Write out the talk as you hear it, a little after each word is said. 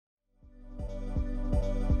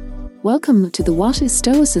Welcome to the What is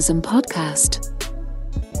Stoicism podcast.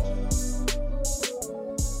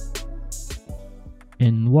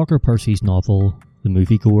 In Walker Percy's novel, The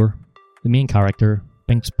Moviegoer, the main character,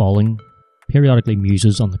 Binks Bolling, periodically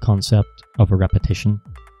muses on the concept of a repetition.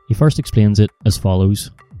 He first explains it as follows,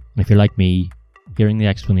 and if you're like me, hearing the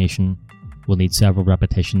explanation will need several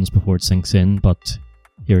repetitions before it sinks in, but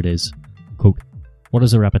here it is. Quote, "What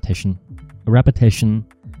is a repetition? A repetition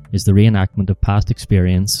is the reenactment of past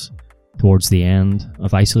experience towards the end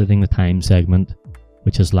of isolating the time segment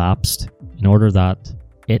which has lapsed in order that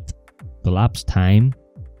the lapsed time,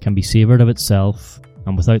 can be savoured of itself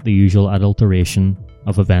and without the usual adulteration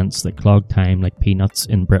of events that clog time like peanuts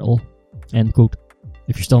in brittle." End quote.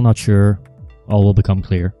 If you're still not sure, all will become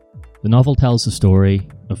clear. The novel tells the story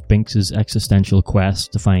of Binks's existential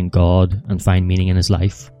quest to find God and find meaning in his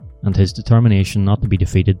life, and his determination not to be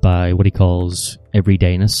defeated by what he calls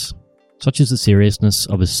everydayness. Such is the seriousness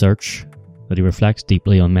of his search that he reflects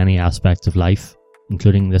deeply on many aspects of life,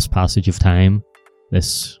 including this passage of time,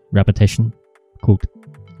 this repetition. Quote,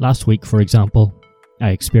 "Last week, for example, I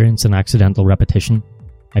experienced an accidental repetition.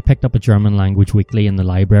 I picked up a German language weekly in the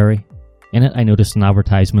library. In it I noticed an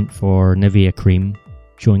advertisement for Nivea cream,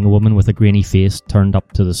 showing a woman with a grainy face turned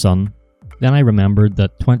up to the sun. Then I remembered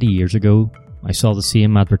that 20 years ago, I saw the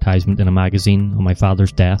same advertisement in a magazine on my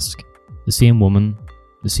father's desk. The same woman,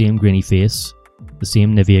 the same grainy face, the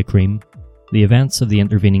same Nivea cream. The events of the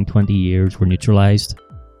intervening 20 years were neutralised.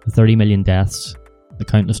 The 30 million deaths, the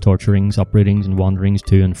countless torturings, uprootings and wanderings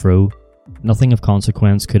to and fro. Nothing of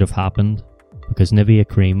consequence could have happened, because Nivea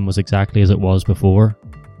cream was exactly as it was before.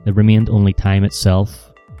 There remained only time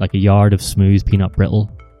itself, like a yard of smooth peanut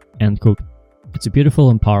brittle." End quote. It's a beautiful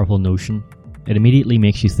and powerful notion. It immediately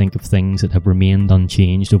makes you think of things that have remained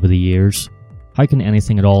unchanged over the years. How can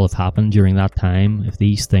anything at all have happened during that time if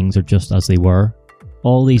these things are just as they were?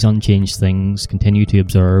 All these unchanged things continue to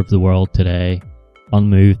observe the world today,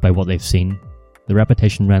 unmoved by what they've seen. The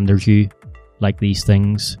repetition renders you, like these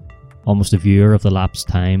things, almost a viewer of the lapsed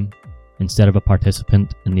time, instead of a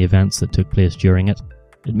participant in the events that took place during it.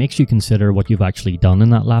 It makes you consider what you've actually done in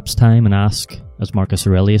that lapsed time and ask, as Marcus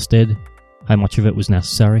Aurelius did, how much of it was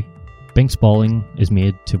necessary. Binks Bolling is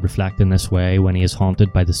made to reflect in this way when he is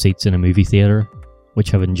haunted by the seats in a movie theatre, which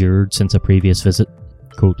have endured since a previous visit.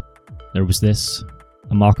 Quote, "There was this,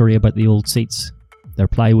 a mockery about the old seats, their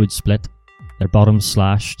plywood split, their bottoms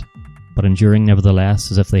slashed, but enduring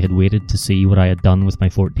nevertheless as if they had waited to see what I had done with my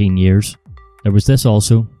 14 years. There was this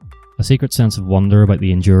also, a secret sense of wonder about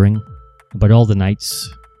the enduring, about all the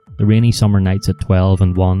nights, the rainy summer nights at 12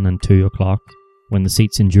 and 1 and 2 o'clock, when the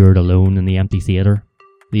seats endured alone in the empty theatre.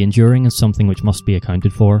 The enduring is something which must be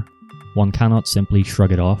accounted for. One cannot simply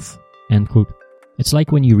shrug it off." End quote. It's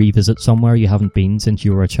like when you revisit somewhere you haven't been since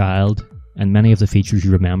you were a child, and many of the features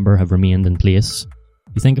you remember have remained in place.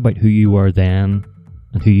 You think about who you were then,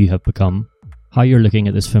 and who you have become, how you're looking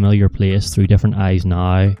at this familiar place through different eyes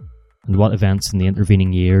now, and what events in the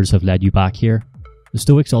intervening years have led you back here. The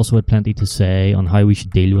Stoics also had plenty to say on how we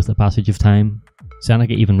should deal with the passage of time.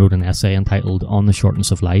 Seneca even wrote an essay entitled On the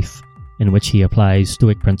Shortness of Life, in which he applies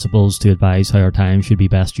Stoic principles to advise how our time should be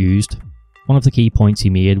best used. One of the key points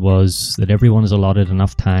he made was that everyone is allotted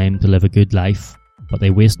enough time to live a good life, but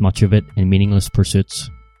they waste much of it in meaningless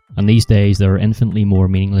pursuits. And these days there are infinitely more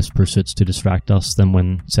meaningless pursuits to distract us than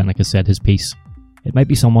when Seneca said his piece. It might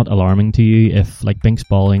be somewhat alarming to you if, like Binks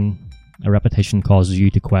Bolling, a repetition causes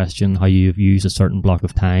you to question how you have used a certain block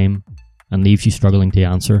of time and leaves you struggling to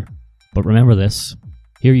answer. But remember this,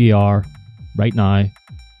 here you are, right now,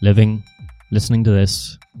 living, listening to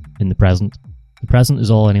this, in the present. The present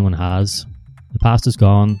is all anyone has. The past is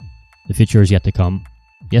gone, the future is yet to come.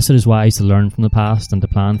 Yes, it is wise to learn from the past and to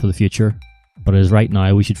plan for the future, but it is right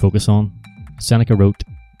now we should focus on. Seneca wrote,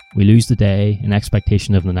 "We lose the day in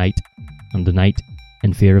expectation of the night, and the night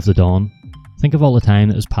in fear of the dawn." Think of all the time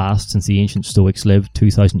that has passed since the ancient Stoics lived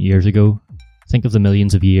 2,000 years ago. Think of the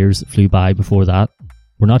millions of years that flew by before that.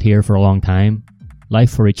 We're not here for a long time.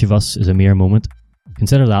 Life for each of us is a mere moment.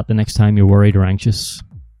 Consider that the next time you're worried or anxious.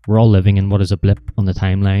 We're all living in what is a blip on the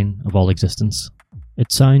timeline of all existence.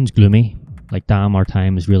 It sounds gloomy, like damn our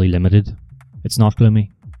time is really limited. It's not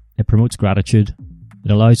gloomy. It promotes gratitude.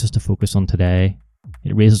 It allows us to focus on today.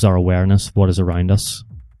 It raises our awareness of what is around us.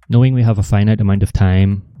 Knowing we have a finite amount of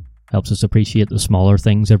time helps us appreciate the smaller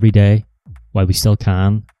things every day while we still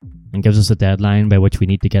can, and gives us a deadline by which we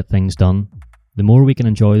need to get things done. The more we can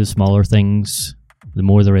enjoy the smaller things, the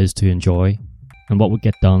more there is to enjoy. And what would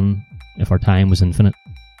get done if our time was infinite?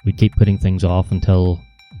 We'd keep putting things off until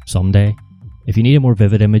someday. If you need a more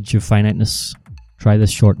vivid image of finiteness, try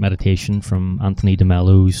this short meditation from Anthony de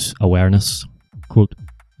Mello's Awareness. Quote,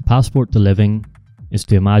 "The passport to living is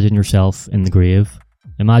to imagine yourself in the grave.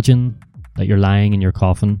 Imagine that you're lying in your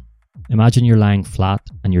coffin. Imagine you're lying flat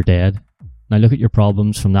and you're dead. Now look at your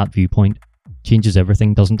problems from that viewpoint. Changes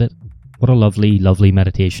everything, doesn't it? What a lovely, lovely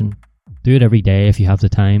meditation. Do it every day if you have the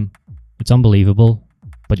time. It's unbelievable,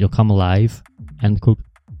 but you'll come alive. End quote.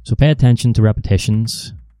 So pay attention to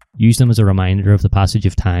repetitions. Use them as a reminder of the passage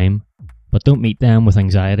of time, but don't meet them with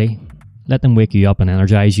anxiety. Let them wake you up and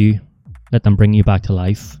energize you. Let them bring you back to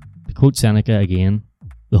life. To quote Seneca again,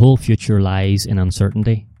 the whole future lies in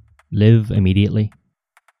uncertainty. Live immediately.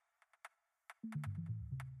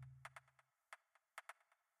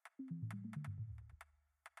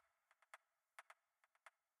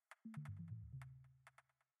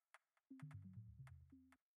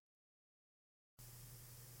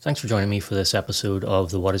 Thanks for joining me for this episode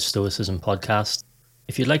of the What is Stoicism podcast.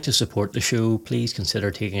 If you'd like to support the show, please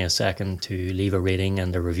consider taking a second to leave a rating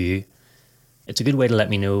and a review. It's a good way to let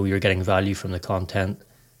me know you're getting value from the content,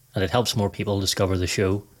 and it helps more people discover the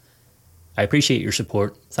show. I appreciate your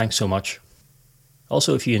support. Thanks so much.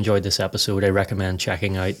 Also, if you enjoyed this episode, I recommend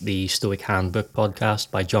checking out the Stoic Handbook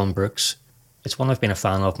podcast by John Brooks. It's one I've been a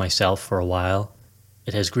fan of myself for a while.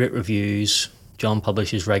 It has great reviews. John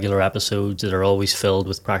publishes regular episodes that are always filled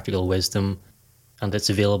with practical wisdom, and it's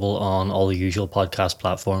available on all the usual podcast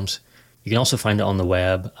platforms. You can also find it on the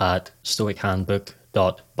web at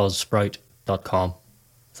stoichandbook.buzzsprout.com.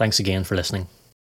 Thanks again for listening.